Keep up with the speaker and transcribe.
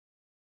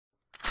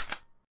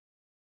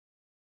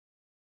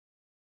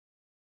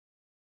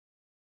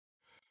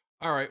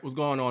All right, what's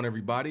going on,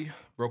 everybody?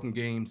 Broken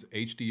Games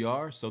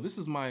HDR. So this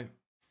is my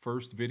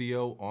first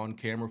video on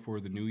camera for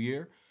the new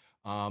year.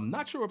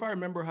 Not sure if I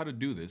remember how to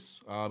do this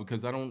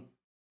because I don't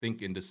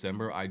think in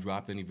December I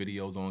dropped any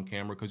videos on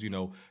camera because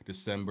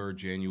December,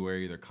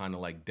 January, they're kind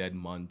of like dead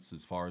months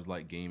as far as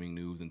like gaming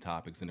news and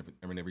topics and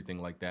everything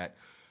like that.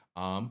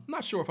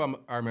 Not sure if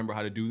I remember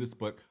how to do this,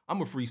 but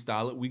I'm a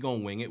freestyle it. We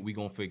gonna wing it. We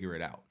gonna figure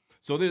it out.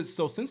 So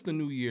since the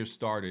new year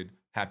started,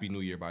 Happy New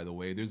Year, by the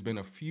way. There's been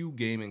a few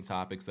gaming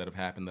topics that have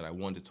happened that I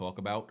wanted to talk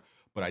about,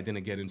 but I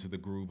didn't get into the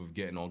groove of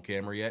getting on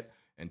camera yet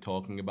and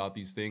talking about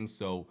these things.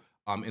 So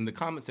in the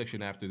comment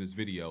section after this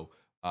video,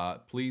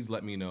 please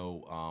let me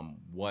know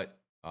what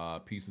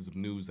pieces of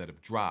news that have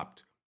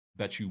dropped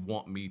that you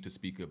want me to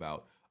speak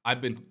about.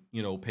 I've been,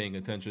 paying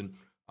attention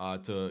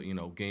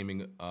to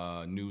gaming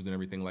news and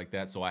everything like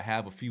that. So I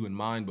have a few in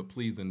mind, but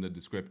please in the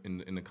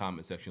in the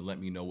comment section,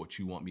 let me know what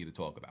you want me to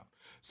talk about.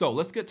 So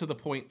let's get to the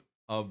point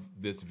of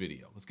this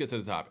video. Let's get to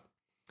the topic.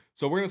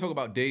 So we're going to talk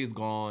about Days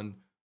Gone.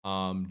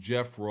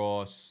 Jeff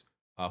Ross,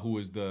 who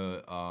is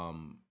the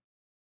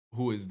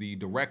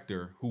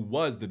director, who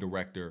was the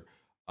director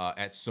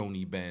at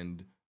Sony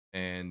Bend,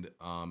 and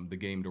the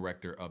game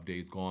director of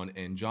Days Gone,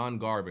 and John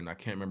Garvin. I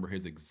can't remember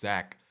his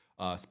exact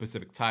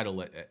specific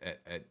title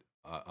at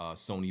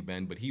Sony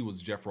Bend, but he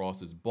was Jeff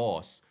Ross's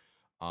boss.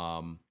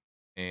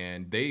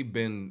 And they've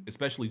been,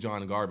 especially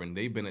John Garvin,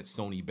 they've been at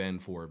Sony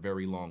Bend for a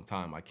very long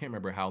time. I can't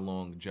remember how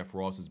long Jeff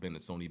Ross has been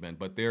at Sony Bend,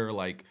 but they're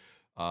like,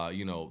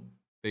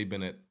 they've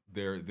been at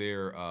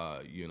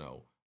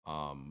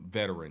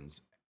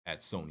veterans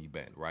at Sony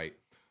Bend, right?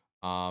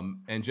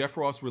 And Jeff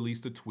Ross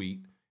released a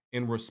tweet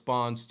in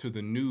response to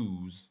the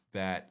news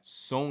that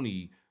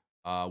Sony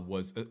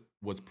was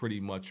pretty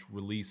much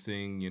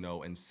releasing,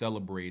 and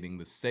celebrating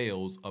the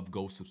sales of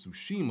Ghost of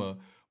Tsushima,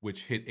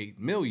 which hit 8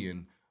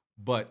 million,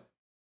 but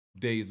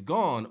Days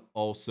Gone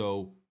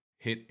also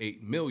hit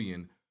 8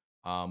 million,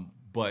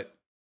 but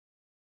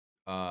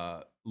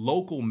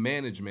local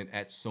management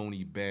at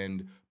Sony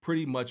Bend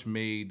pretty much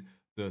made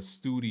the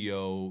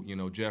studio,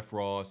 Jeff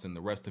Ross and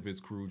the rest of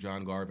his crew,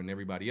 John Garvin,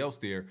 everybody else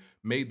there,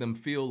 made them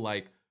feel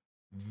like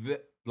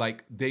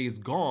Days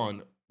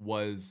Gone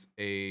was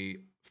a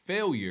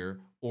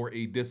failure or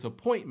a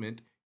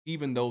disappointment,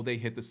 even though they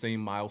hit the same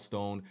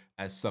milestone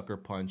as Sucker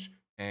Punch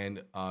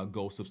and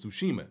Ghost of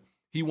Tsushima.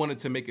 He wanted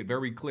to make it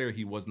very clear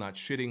he was not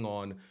shitting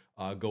on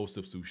Ghost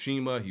of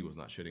Tsushima. He was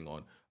not shitting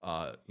on,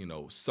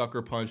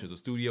 Sucker Punch as a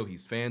studio.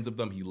 He's fans of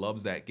them. He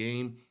loves that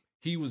game.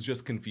 He was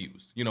just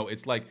confused.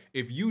 It's like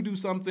if you do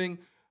something,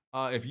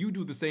 if you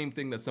do the same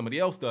thing that somebody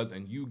else does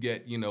and you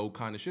get,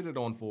 kind of shitted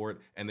on for it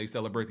and they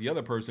celebrate the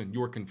other person,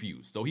 you're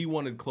confused. So he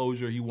wanted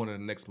closure. He wanted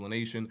an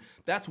explanation.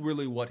 That's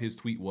really what his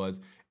tweet was.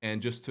 And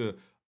just to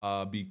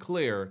be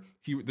clear,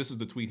 this is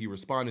the tweet he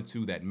responded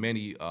to that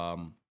many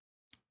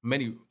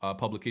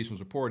publications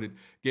reported.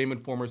 Game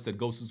Informer said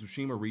Ghost of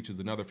Tsushima reaches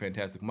another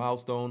fantastic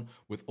milestone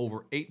with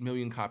over 8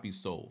 million copies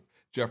sold.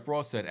 Jeff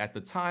Ross said, at the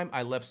time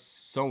I left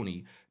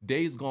Sony,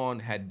 Days Gone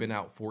had been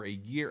out for a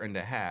year and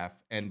a half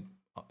and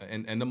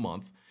a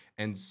month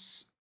and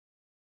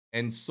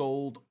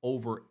sold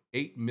over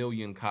 8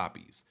 million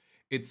copies.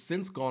 It's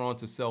since gone on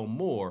to sell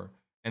more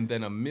and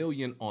then 1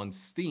 million on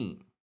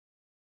Steam.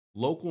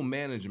 Local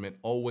management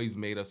always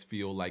made us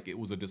feel like it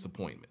was a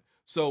disappointment.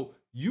 So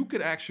you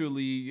could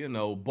actually,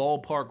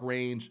 ballpark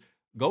range.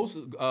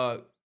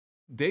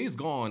 Days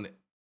Gone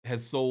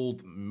has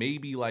sold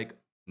maybe like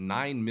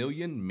 9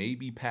 million,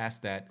 maybe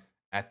past that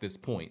at this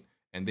point,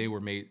 and they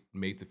were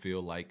made to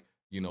feel like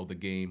the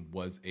game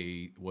was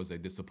a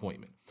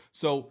disappointment.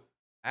 So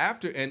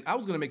and I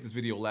was gonna make this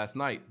video last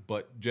night,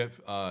 but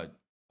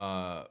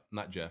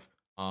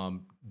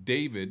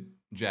David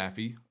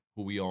Jaffe,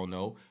 who we all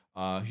know.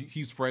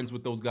 He's friends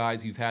with those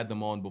guys. He's had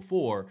them on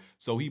before.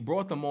 So he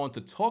brought them on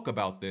to talk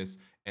about this,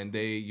 and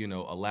they,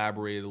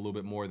 elaborated a little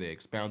bit more. They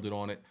expounded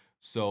on it.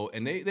 So,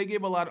 and they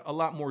gave a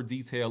lot more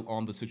detail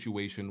on the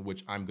situation,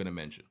 which I'm going to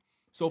mention.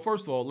 So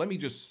first of all, let me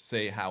just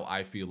say how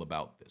I feel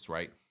about this,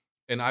 right?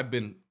 And I've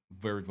been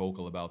very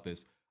vocal about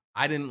this.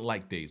 I didn't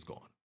like Days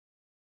Gone.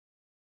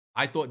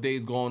 I thought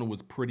Days Gone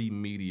was pretty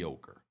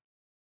mediocre.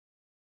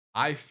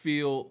 I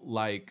feel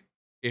like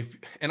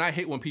and I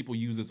hate when people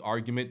use this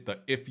argument, the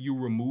if you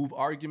remove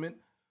argument,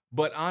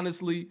 but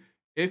honestly,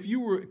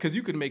 because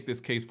you could make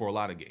this case for a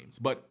lot of games,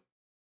 but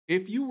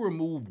if you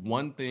remove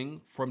one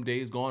thing from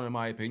Days Gone, in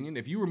my opinion,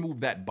 if you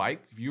remove that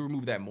bike, if you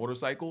remove that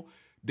motorcycle,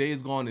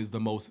 Days Gone is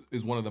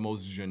one of the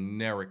most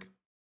generic,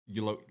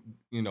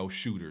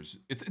 shooters.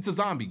 It's a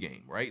zombie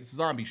game, right? It's a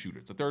zombie shooter.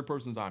 It's a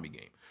third-person zombie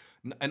game,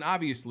 and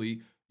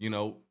obviously,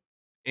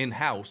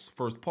 in-house,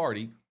 first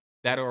party,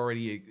 that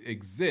already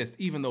exists,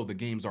 even though the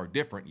games are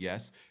different,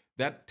 yes,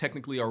 that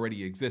technically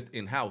already exists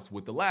in-house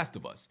with The Last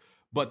of Us.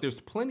 But there's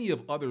plenty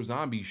of other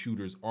zombie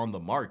shooters on the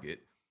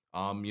market,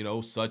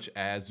 such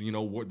as,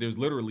 there's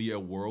literally a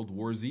World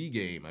War Z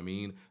game. I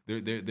mean,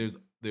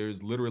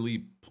 there's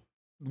literally,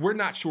 we're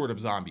not short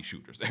of zombie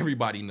shooters.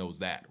 Everybody knows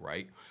that,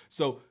 right?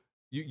 So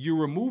you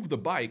remove the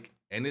bike,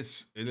 and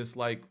it's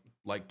like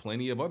like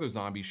plenty of other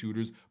zombie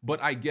shooters,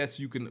 but I guess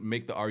you can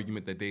make the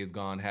argument that Days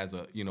Gone has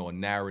a, a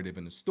narrative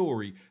and a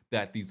story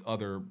that these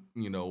other,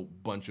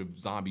 bunch of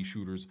zombie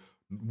shooters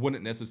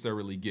wouldn't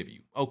necessarily give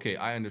you. Okay,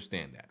 I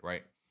understand that,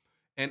 right?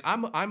 And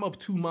I'm of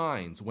two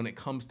minds when it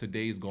comes to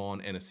Days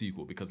Gone and a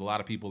sequel, because a lot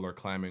of people are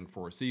clamoring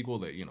for a sequel.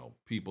 That,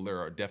 people there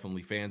are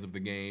definitely fans of the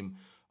game,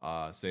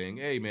 saying,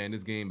 "Hey man,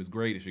 this game is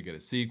great. It should get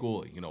a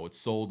sequel." It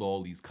sold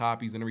all these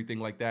copies and everything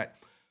like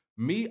that.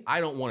 Me,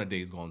 I don't want a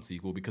Days Gone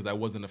sequel because I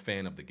wasn't a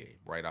fan of the game.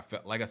 Right? I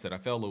felt, like I said, I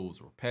felt it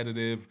was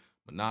repetitive,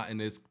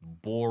 monotonous,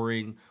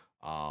 boring.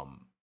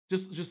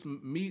 Just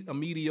a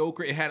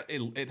mediocre. It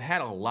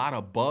had a lot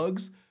of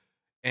bugs.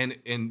 And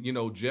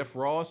Jeff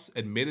Ross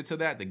admitted to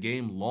that. The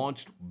game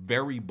launched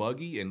very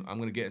buggy, and I'm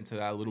going to get into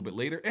that a little bit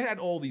later. It had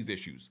all these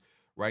issues,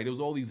 right? It was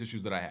all these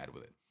issues that I had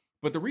with it.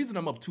 But the reason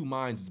I'm of two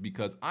minds is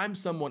because I'm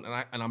someone,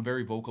 and I'm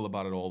very vocal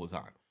about it all the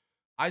time.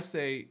 I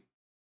say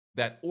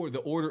that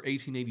the Order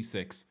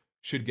 1886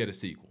 should get a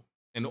sequel.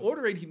 And the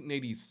Order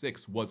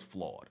 1886 was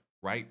flawed,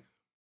 right?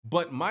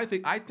 But my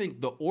thing, I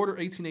think the Order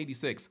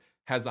 1886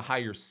 has a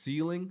higher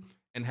ceiling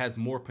and has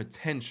more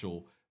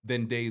potential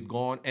than Days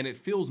Gone, and it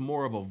feels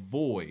more of a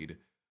void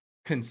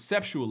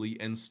conceptually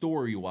and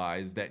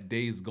story-wise that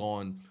Days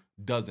Gone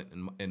doesn't,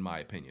 in my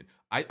opinion.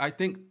 I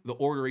think the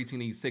Order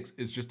 1886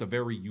 is just a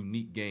very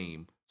unique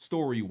game,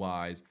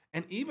 story-wise,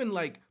 and even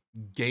like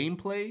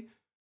gameplay.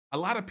 A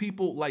lot of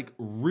people like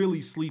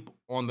really sleep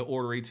on the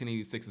Order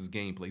 1886's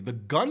gameplay. The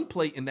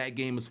gunplay in that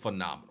game is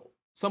phenomenal.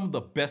 Some of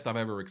the best I've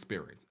ever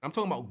experienced. I'm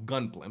talking about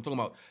gunplay. I'm talking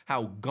about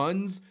how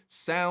guns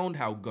sound,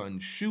 how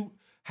guns shoot,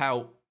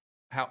 how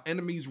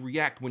enemies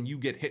react when you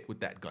get hit with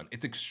that gun.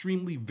 It's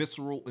extremely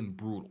visceral and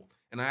brutal.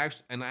 And I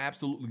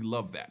absolutely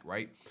love that,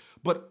 right?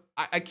 But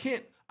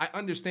I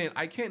understand,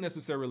 I can't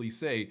necessarily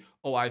say,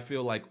 oh, I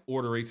feel like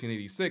Order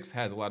 1886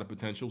 has a lot of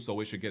potential, so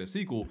it should get a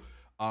sequel,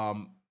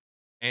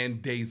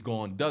 and Days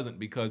Gone doesn't,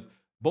 because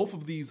both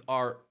of these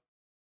are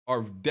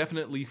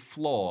definitely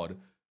flawed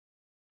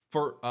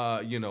for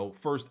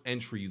first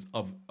entries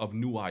of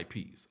new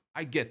IPs.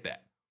 I get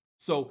that.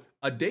 So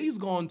a Days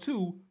Gone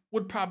 2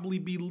 would probably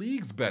be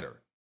leagues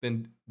better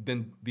than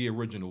the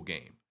original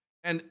game.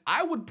 And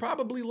I would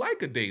probably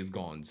like a Days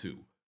Gone 2,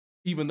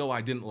 even though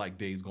I didn't like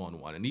Days Gone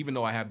 1. And even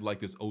though I have like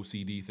this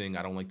OCD thing,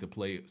 I don't like to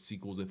play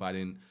sequels if I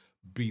didn't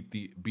beat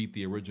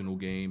the original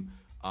game.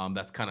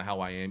 That's kind of how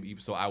I am.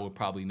 So I would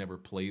probably never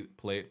play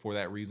it for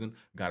that reason.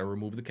 Got to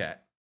remove the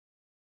cat.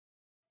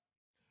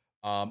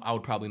 I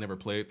would probably never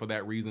play it for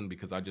that reason,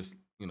 because I just,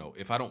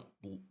 if I don't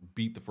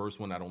beat the first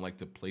one, I don't like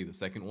to play the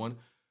second one.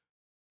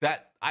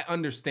 That I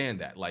understand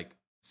that. Like,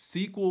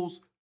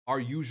 sequels are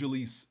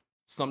usually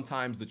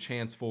sometimes the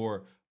chance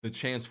for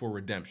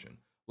redemption.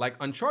 Like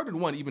Uncharted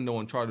 1, even though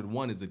Uncharted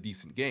 1 is a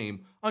decent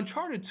game,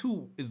 Uncharted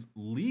 2 is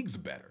leagues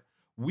better.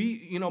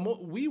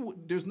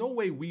 There's no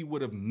way we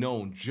would have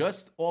known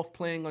just off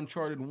playing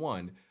Uncharted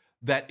 1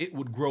 that it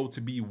would grow to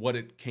be what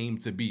it came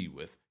to be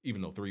with,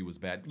 even though 3 was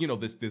bad.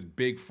 This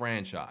big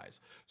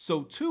franchise.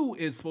 So 2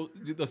 is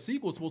the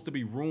sequel is supposed to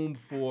be room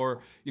for,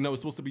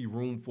 it's supposed to be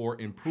room for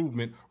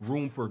improvement,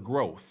 room for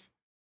growth.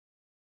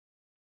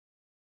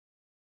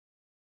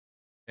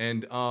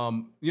 And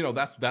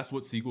that's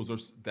what sequels are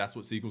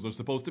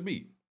supposed to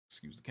be.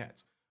 Excuse the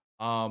cats.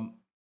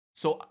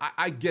 So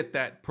I get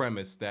that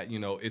premise that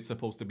it's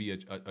supposed to be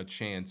a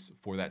chance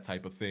for that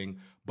type of thing.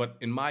 But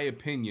in my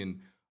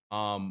opinion,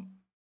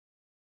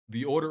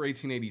 the Order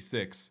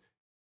 1886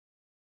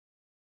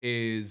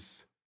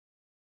 is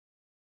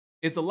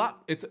a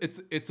lot.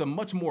 It's a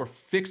much more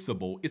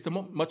fixable. It's a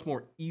much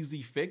more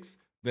easy fix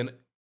than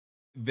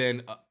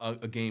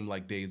a game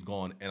like Days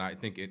Gone, and I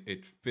think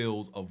it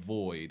fills a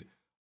void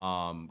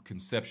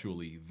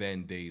conceptually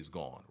than Days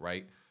Gone,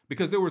 right?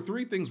 Because there were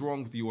 3 things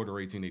wrong with the Order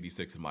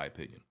 1886, in my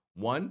opinion.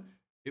 1,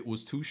 it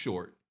was too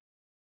short.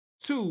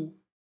 2,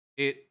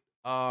 it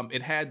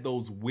had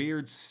those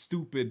weird,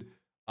 stupid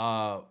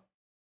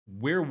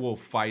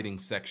werewolf fighting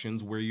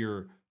sections where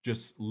you're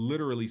just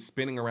literally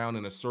spinning around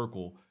in a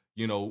circle,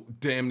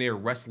 damn near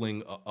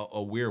wrestling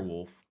a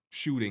werewolf,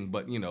 shooting,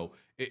 but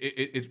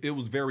it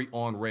was very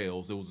on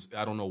rails.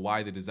 I don't know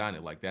why they designed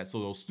it like that. So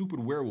those stupid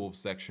werewolf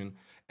section.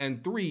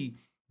 And 3,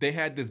 they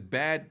had this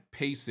bad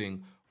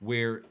pacing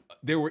where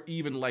there were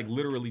even like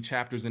literally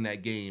chapters in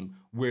that game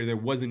where there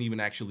wasn't even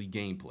actually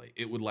gameplay.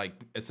 It would like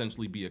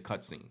essentially be a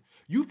cutscene.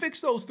 You fix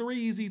those 3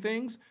 easy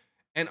things,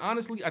 and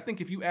honestly, I think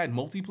if you add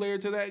multiplayer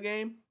to that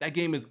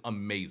game is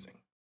amazing.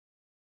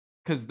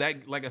 Because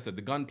that, like I said,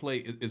 the gunplay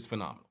is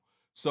phenomenal.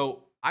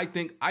 So I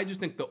just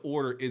think the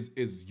Order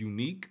is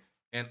unique,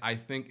 and I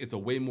think it's a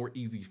way more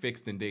easy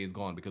fix than Days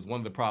Gone, because one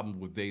of the problems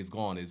with Days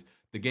Gone is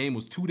the game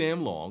was too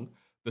damn long.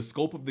 The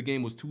scope of the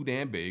game was too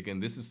damn big,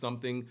 and this is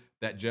something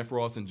that Jeff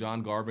Ross and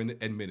John Garvin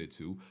admitted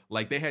to.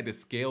 Like, they had to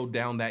scale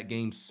down that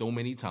game so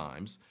many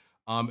times,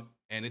 and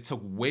it took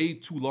way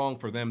too long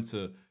for them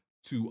to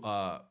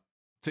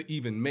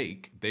even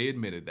make. They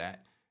admitted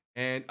that,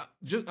 and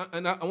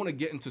I want to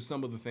get into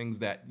some of the things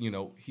that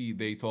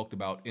they talked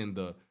about in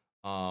the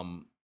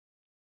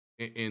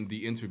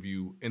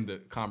interview, in the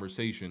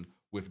conversation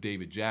with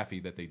David Jaffe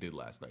that they did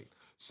last night.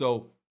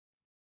 So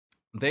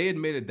they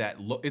admitted that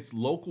it's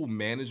local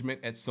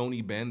management at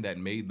Sony Bend that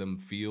made them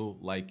feel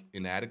like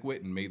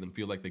inadequate and made them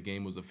feel like the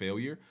game was a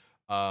failure.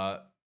 Uh,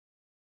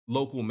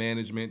 Local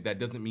management, that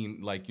doesn't mean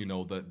like,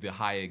 the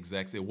high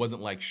execs. It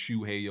wasn't like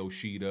Shuhei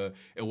Yoshida.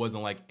 It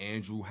wasn't like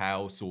Andrew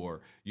House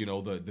or,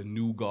 the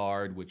new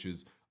guard, which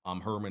is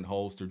Herman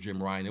Holst or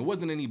Jim Ryan. It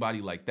wasn't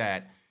anybody like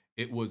that.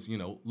 It was,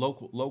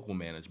 local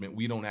management.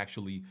 We don't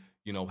actually,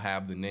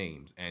 have the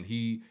names. And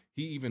he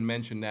even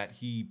mentioned that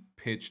he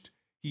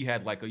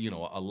had like a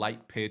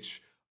light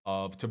pitch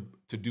of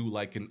to do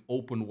like an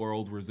open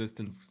world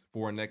Resistance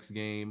for a next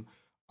game.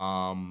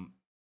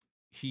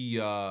 He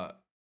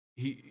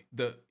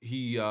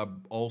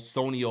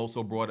Sony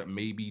also brought up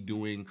maybe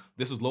doing,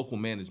 this is local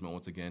management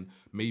once again,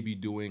 maybe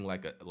doing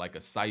like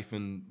a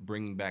siphon,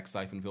 bringing back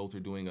Siphon Filter,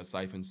 doing a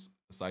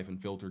siphon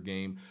filter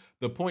game.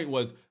 The point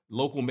was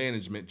local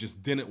management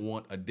just didn't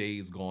want a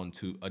Days Gone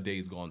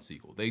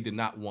sequel. They did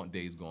not want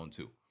Days Gone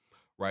 2,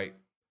 right?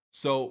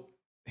 So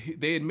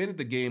they admitted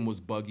the game was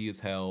buggy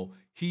as hell.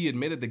 He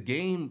admitted the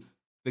game,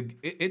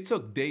 it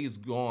took Days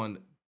Gone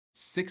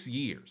 6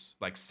 years,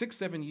 like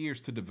 6-7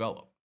 years to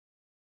develop.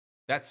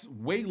 That's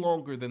way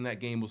longer than that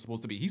game was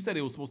supposed to be. He said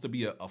it was supposed to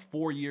be a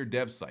 4-year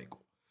dev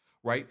cycle,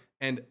 right?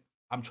 And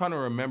I'm trying to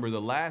remember the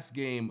last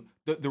game.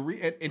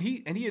 And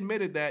he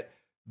admitted that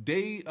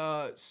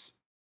Ghost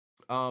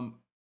of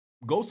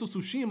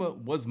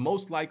Tsushima was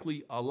most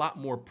likely a lot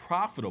more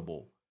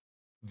profitable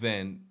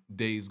than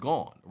Days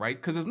Gone, right?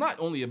 Because it's not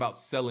only about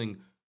selling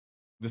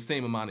the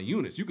same amount of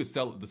units. You could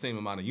sell the same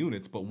amount of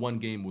units, but one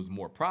game was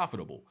more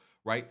profitable,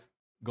 right?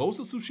 Ghost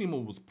of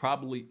Tsushima was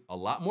probably a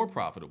lot more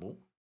profitable.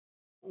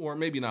 Or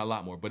maybe not a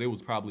lot more, but it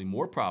was probably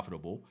more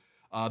profitable.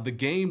 The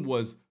game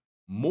was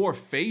more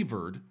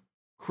favored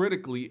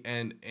critically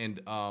and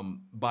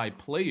by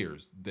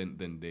players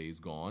than Days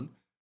Gone.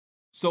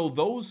 So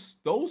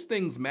those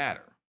things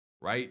matter,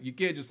 right? You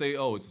can't just say,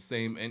 oh, it's the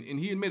same. And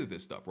he admitted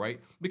this stuff,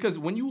 right? Because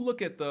when you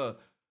look at the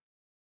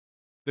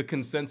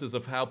consensus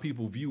of how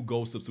people view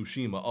Ghost of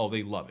Tsushima, oh,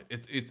 they love it.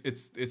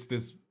 It's this,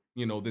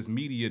 this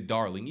media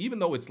darling, even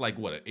though it's like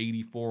what, an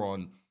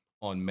 84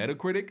 on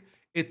Metacritic.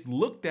 It's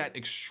looked at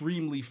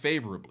extremely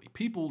favorably.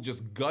 People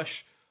just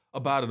gush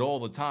about it all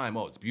the time.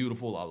 Oh, it's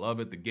beautiful. I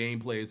love it. The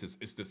gameplay is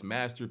it's this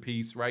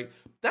masterpiece, right?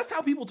 That's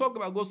how people talk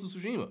about Ghost of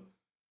Tsushima.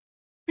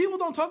 People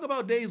don't talk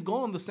about Days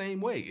Gone the same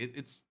way.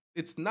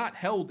 It's not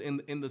held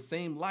in the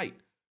same light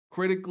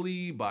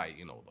critically by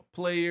the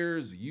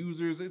players,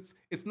 users.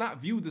 It's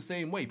not viewed the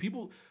same way.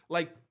 People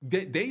like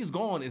Days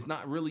Gone is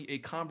not really a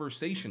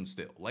conversation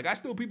still. Like I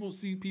still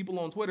see people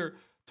on Twitter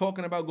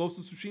talking about Ghost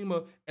of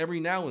Tsushima every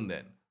now and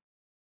then.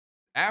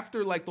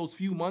 After like those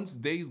few months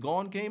Days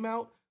Gone came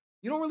out,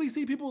 you don't really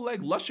see people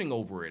like lushing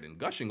over it and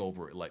gushing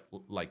over it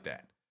like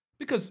that,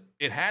 because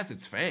it has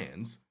its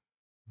fans,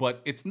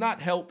 but it's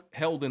not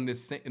held in the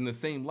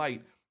same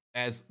light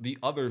as the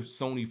other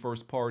Sony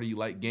first party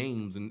like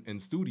games and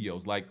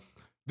studios. Like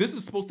this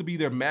is supposed to be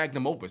their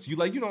magnum opus. You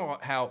know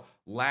how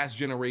last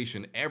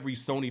generation every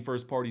Sony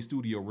first party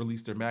studio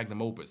released their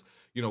magnum opus.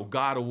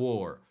 God of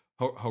War,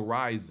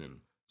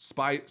 Horizon,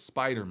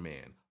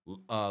 Spider-Man,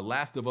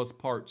 Last of Us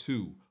Part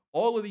 2.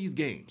 All of these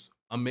games,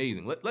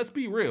 amazing. Let's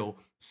be real.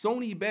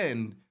 Sony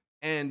Bend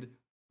and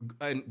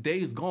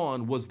Days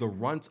Gone was the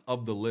runt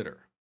of the litter.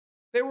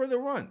 They were the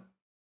runt.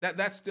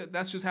 That's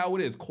just how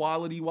it is.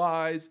 Quality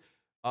wise,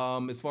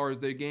 as far as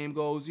their game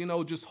goes,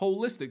 just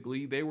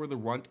holistically, they were the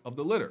runt of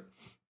the litter.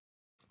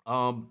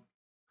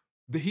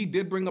 He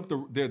did bring up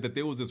that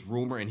there was this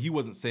rumor, and he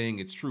wasn't saying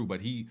it's true, but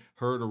he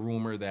heard a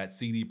rumor that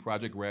CD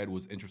Projekt Red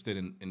was interested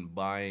in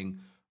buying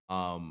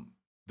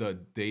the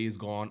Days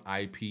Gone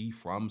IP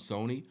from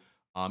Sony.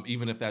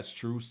 Even if that's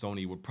true,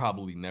 Sony would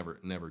probably never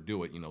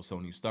do it.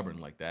 Sony's stubborn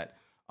like that.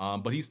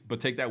 But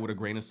take that with a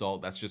grain of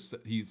salt. That's just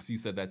he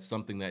said that's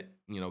something that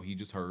he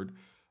just heard.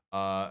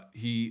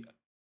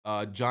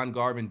 John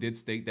Garvin did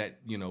state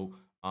that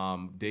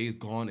Days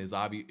Gone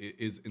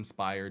is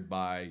inspired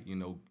by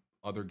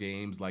other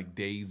games like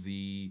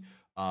DayZ,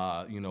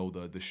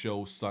 the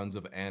show Sons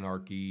of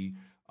Anarchy.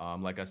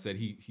 Like I said,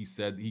 he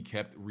said he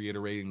kept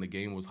reiterating the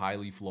game was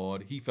highly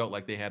flawed. He felt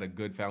like they had a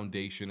good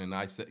foundation, and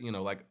I said,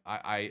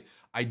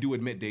 I do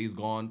admit Days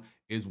Gone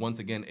is once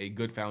again a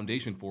good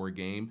foundation for a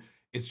game.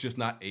 It's just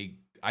not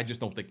I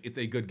just don't think it's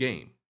a good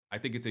game. I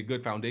think it's a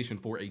good foundation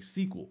for a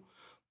sequel,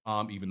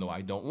 even though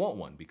I don't want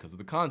one because of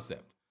the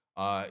concept.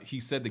 He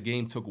said the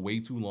game took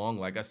way too long.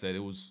 Like I said, it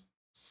was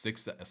a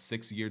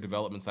 6-year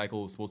development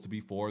cycle. It was supposed to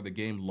be 4. The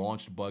game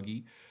launched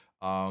buggy.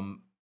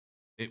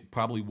 It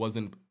probably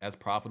wasn't as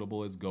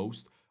profitable as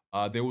Ghost.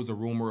 There was a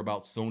rumor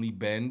about Sony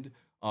Bend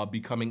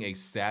becoming a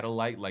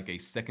satellite, like a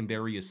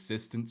secondary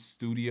assistant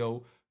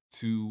studio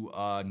to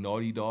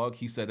Naughty Dog.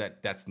 He said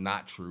that that's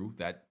not true.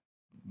 That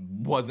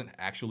wasn't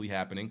actually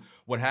happening.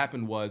 What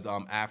happened was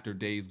after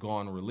Days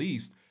Gone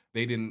released,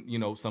 they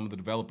didn't, some of the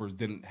developers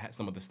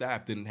some of the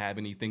staff didn't have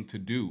anything to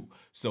do.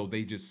 So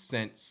they just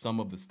sent some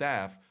of the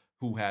staff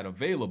who they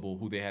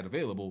had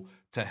available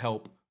to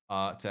help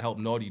to help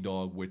Naughty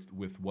Dog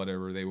with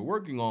whatever they were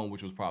working on,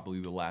 which was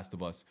probably The Last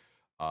of Us,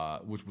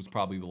 or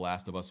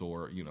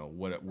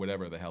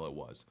whatever the hell it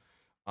was.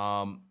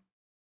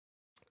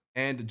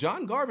 And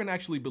John Garvin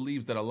actually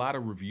believes that a lot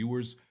of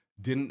reviewers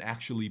didn't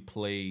actually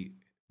play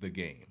the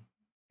game,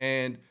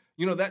 and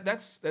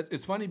that's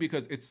it's funny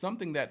because it's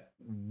something that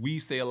we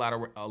say a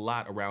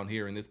lot around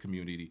here in this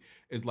community.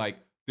 Is like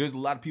there's a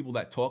lot of people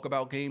that talk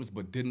about games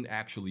but didn't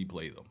actually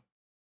play them,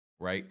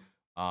 right?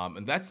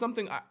 And that's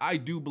something I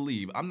do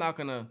believe.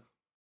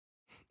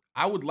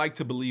 I would like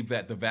to believe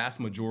that the vast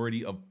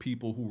majority of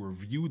people who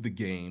reviewed the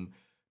game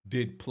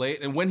did play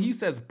it. And when he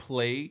says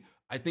play,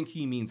 I think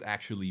he means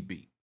actually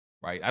beat,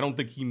 right? I don't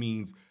think he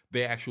means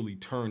they actually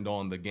turned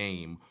on the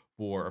game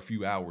for a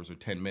few hours or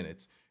 10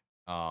 minutes.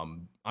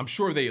 I'm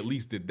sure they at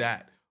least did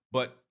that,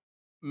 but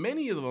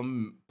many of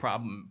them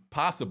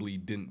possibly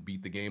didn't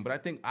beat the game. But I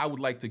think I would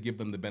like to give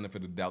them the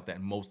benefit of the doubt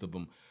that most of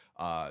them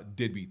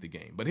did beat the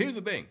game. But here's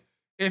the thing.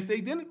 If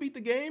they didn't beat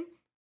the game,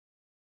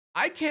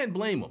 I can't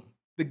blame them.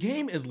 The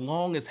game is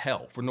long as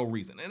hell for no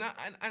reason. And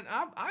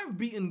I've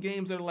beaten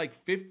games that are like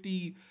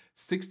 50,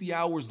 60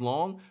 hours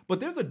long,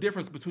 but there's a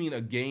difference between a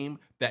game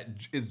that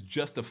is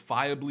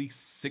justifiably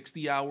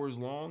 60 hours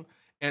long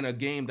and a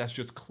game that's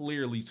just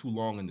clearly too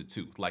long in the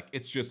tooth. Like,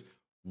 it's just,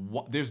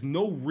 there's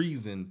no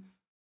reason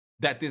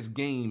that this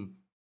game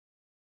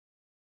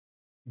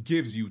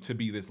gives you to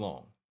be this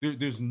long.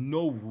 There's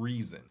no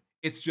reason.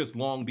 It's just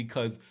long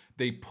because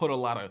they put a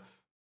lot of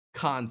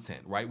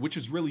content, right? Which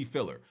is really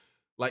filler.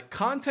 Like,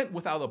 content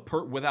without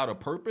a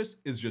purpose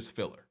is just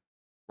filler,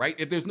 right?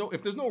 If there's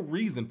no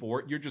reason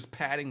for it, you're just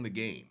padding the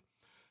game.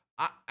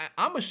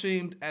 I'm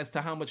ashamed as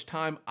to how much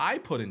time I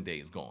put in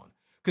Days Gone.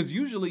 Because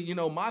usually,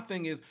 my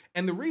thing is,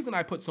 and the reason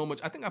I put so much,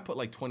 I think I put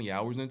like 20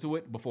 hours into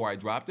it before I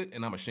dropped it,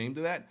 and I'm ashamed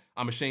of that.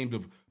 I'm ashamed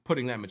of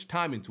putting that much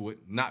time into it.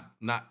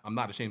 I'm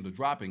not ashamed of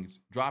dropping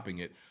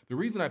it. The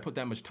reason I put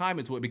that much time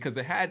into it, because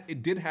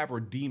it did have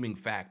redeeming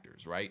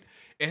factors, right?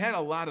 It had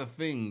a lot of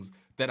things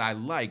that I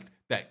liked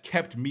that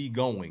kept me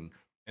going,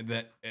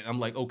 and I'm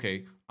like,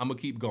 okay, I'm gonna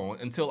keep going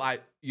until I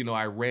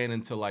ran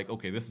into like,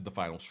 okay, this is the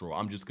final straw.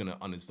 I'm just gonna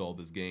uninstall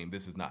this game.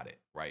 This is not it,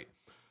 right?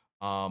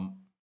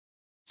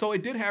 So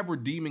it did have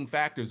redeeming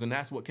factors, and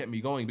that's what kept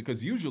me going,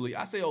 because usually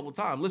I say all the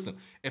time, listen,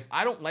 if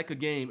I don't like a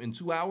game in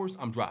 2 hours,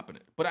 I'm dropping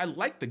it. But I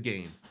liked the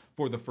game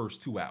for the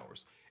first 2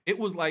 hours. It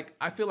was like,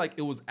 I feel like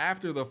it was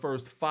after the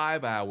first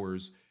 5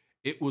 hours,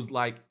 it was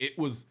like, it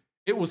was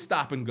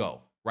stop and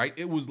go, right?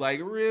 It was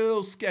like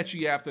real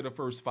sketchy after the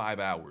first 5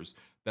 hours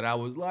that I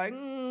was like,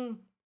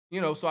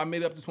 so I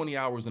made it up to 20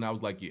 hours and I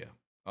was like,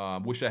 yeah,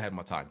 wish I had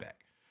my time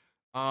back.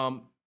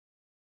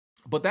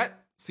 But that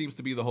seems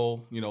to be the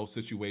whole,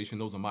 situation.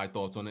 Those are my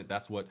thoughts on it.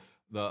 That's what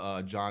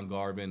the John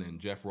Garvin and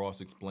Jeff Ross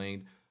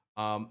explained.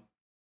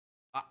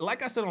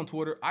 Like I said on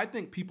Twitter, I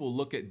think people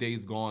look at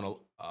Days Gone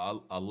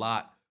a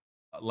lot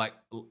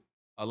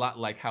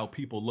like how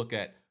people look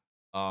at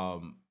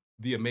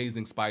the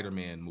Amazing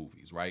Spider-Man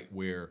movies, right?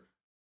 Where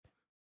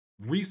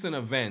recent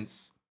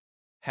events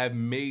have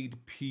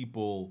made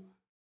people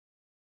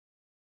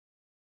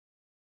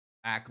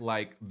act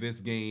like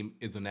this game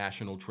is a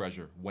national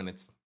treasure when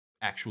it's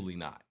actually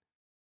not.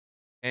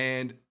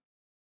 And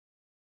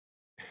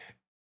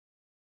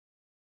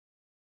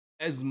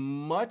as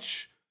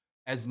much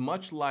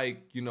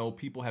like,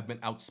 people have been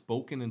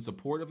outspoken in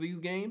support of these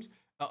games,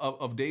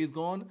 of Days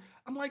Gone,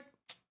 I'm like,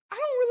 I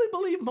don't really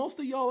believe most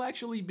of y'all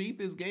actually beat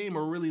this game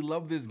or really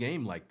love this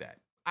game like that.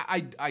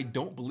 I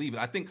don't believe it.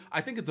 I think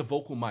it's a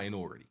vocal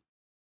minority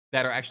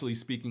that are actually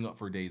speaking up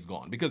for Days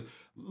Gone, because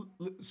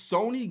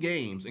Sony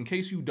games, in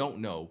case you don't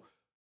know,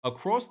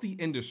 across the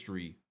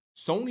industry,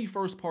 Sony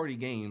first-party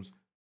games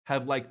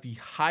have like the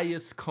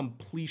highest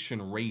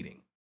completion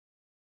rating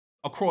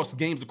across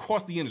games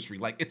across the industry.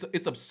 Like,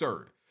 it's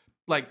absurd.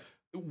 Like,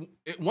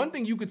 one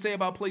thing you could say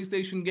about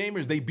PlayStation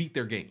gamers, they beat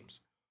their games,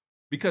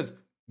 because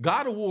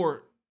God of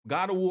War,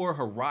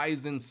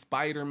 Horizon,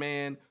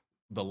 Spider-Man,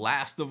 The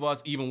Last of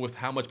Us, even with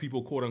how much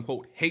people quote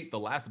unquote hate The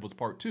Last of Us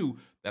Part 2,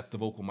 that's the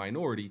vocal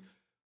minority.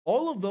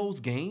 All of those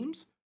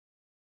games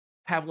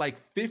have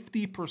like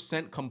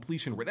 50%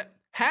 completion rate.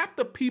 Half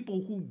the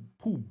people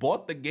who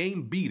bought the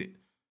game beat it,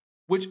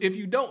 which, if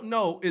you don't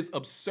know, is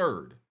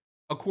absurd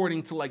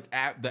according to like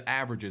the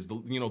averages, the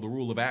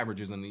rule of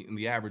averages, and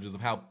the averages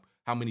of how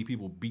many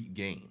people beat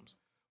games.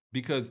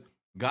 Because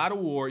God of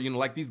War,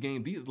 like these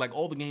games, like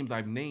all the games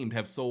I've named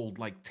have sold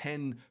like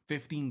 10,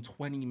 15,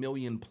 20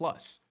 million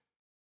plus,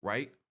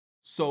 right?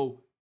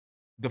 So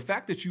the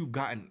fact that you've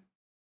gotten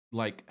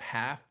like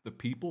half the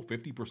people,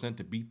 50%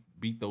 to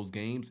beat those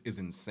games is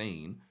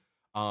insane.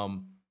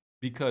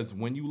 Because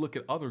when you look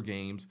at other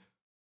games,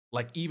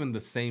 like even the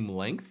same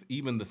length,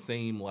 even the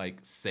same like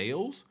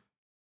sales,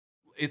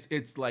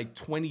 it's like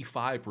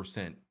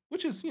 25%,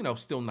 which is,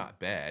 still not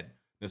bad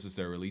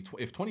necessarily.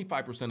 If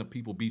 25% of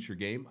people beat your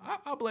game,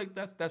 I'll be like,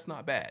 that's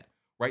not bad,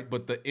 right?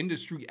 But the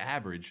industry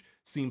average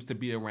seems to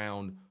be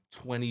around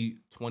 20%,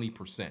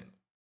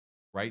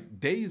 right?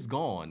 Days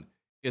Gone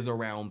is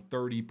around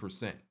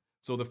 30%.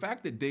 So the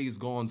fact that Days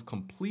Gone's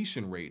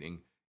completion rating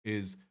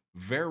is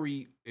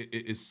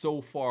is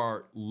so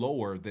far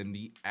lower than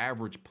the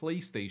average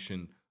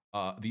PlayStation,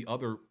 the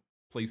other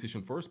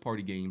PlayStation first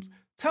party games,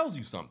 tells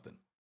you something.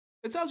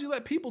 It tells you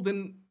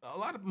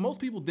that most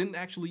people didn't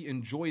actually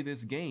enjoy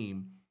this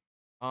game,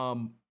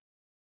 um,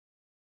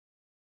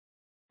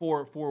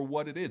 for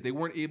what it is. They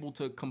weren't able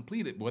to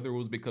complete it, whether it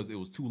was because it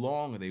was too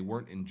long or they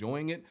weren't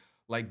enjoying it.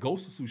 Like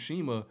Ghost of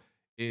Tsushima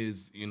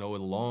is, a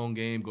long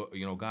game.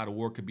 God of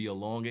War could be a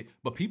long game,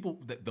 but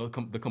people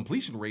the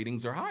completion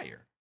ratings are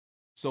higher.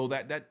 So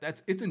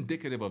that's it's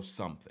indicative of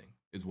something,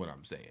 is what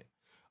I'm saying.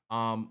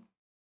 Um,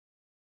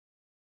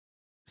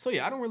 so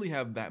yeah, I don't really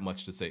have that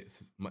much to say,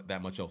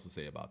 that much else to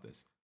say about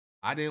this.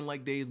 I didn't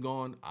like Days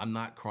Gone. I'm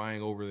not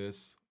crying over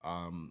this.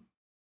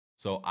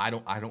 So I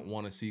don't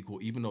want a sequel,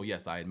 even though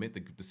yes, I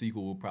admit the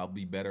sequel will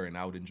probably be better and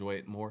I would enjoy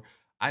it more.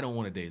 I don't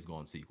want a Days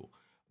Gone sequel.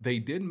 They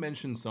did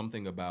mention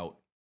something about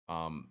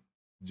um,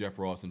 Jeff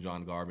Ross and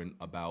John Garvin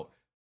about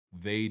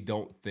they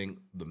don't think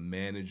the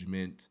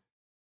management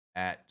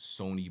at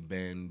Sony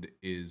Bend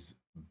is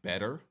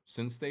better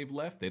since they've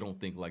left. They don't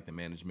think like the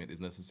management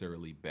is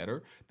necessarily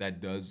better.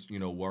 That does,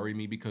 worry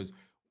me because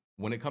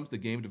when it comes to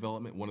game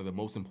development, one of the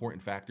most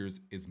important factors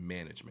is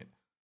management.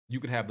 You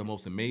could have the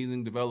most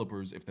amazing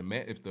developers if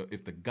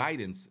the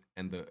guidance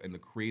and the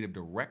creative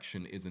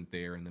direction isn't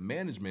there and the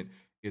management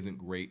isn't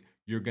great,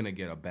 you're gonna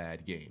get a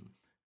bad game.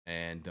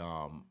 And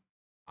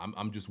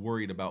I'm just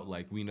worried about,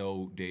 like, we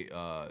know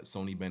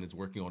Sony Bend is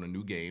working on a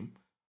new game.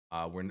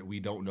 We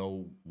don't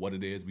know what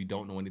it is. We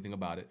don't know anything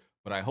about it.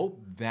 But I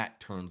hope that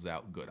turns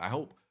out good. I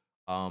hope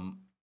um,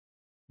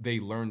 they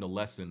learned a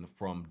lesson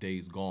from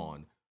Days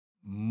Gone,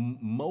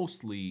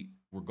 mostly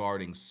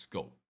regarding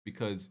scope.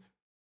 Because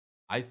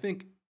I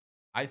think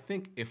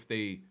if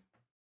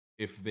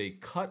they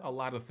cut a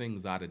lot of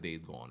things out of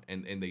Days Gone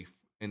and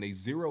they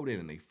zeroed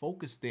in and they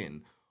focused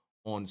in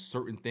on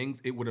certain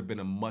things, it would have been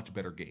a much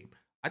better game.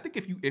 I think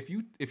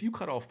if you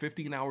cut off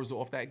 15 hours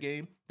off that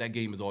game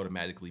is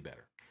automatically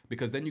better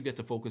because then you get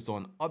to focus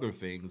on other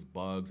things,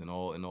 bugs and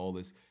all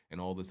this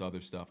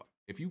other stuff.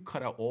 If you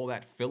cut out all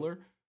that filler,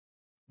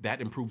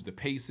 that improves the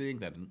pacing,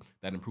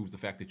 that improves the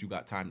fact that you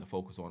got time to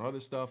focus on other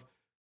stuff.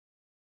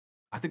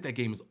 I think that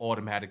game is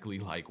automatically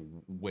like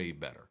way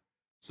better.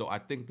 So I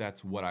think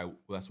that's what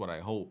I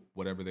hope.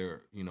 Whatever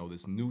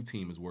this new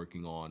team is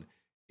working on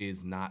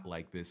is not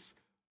like this.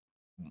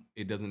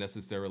 It doesn't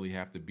necessarily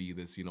have to be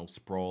this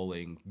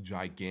sprawling,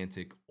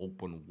 gigantic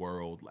open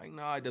world. Like,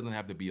 no, it doesn't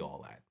have to be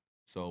all that.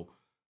 So,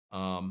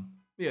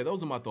 yeah,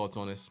 those are my thoughts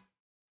on this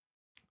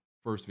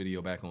first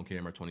video back on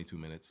camera, 22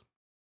 minutes.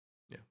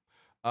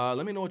 Yeah.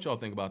 Let me know what y'all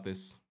think about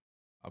this.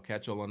 I'll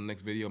catch y'all on the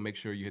next video. Make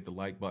sure you hit the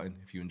like button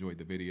if you enjoyed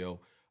the video.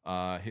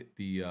 Hit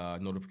the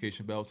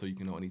notification bell so you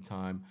can know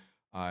anytime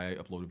I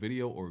upload a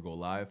video or go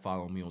live.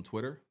 Follow me on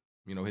Twitter.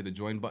 Hit the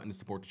join button to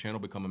support the channel,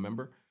 become a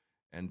member.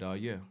 And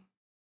yeah,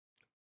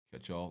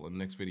 catch y'all in the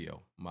next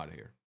video. I'm out of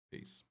here.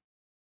 Peace.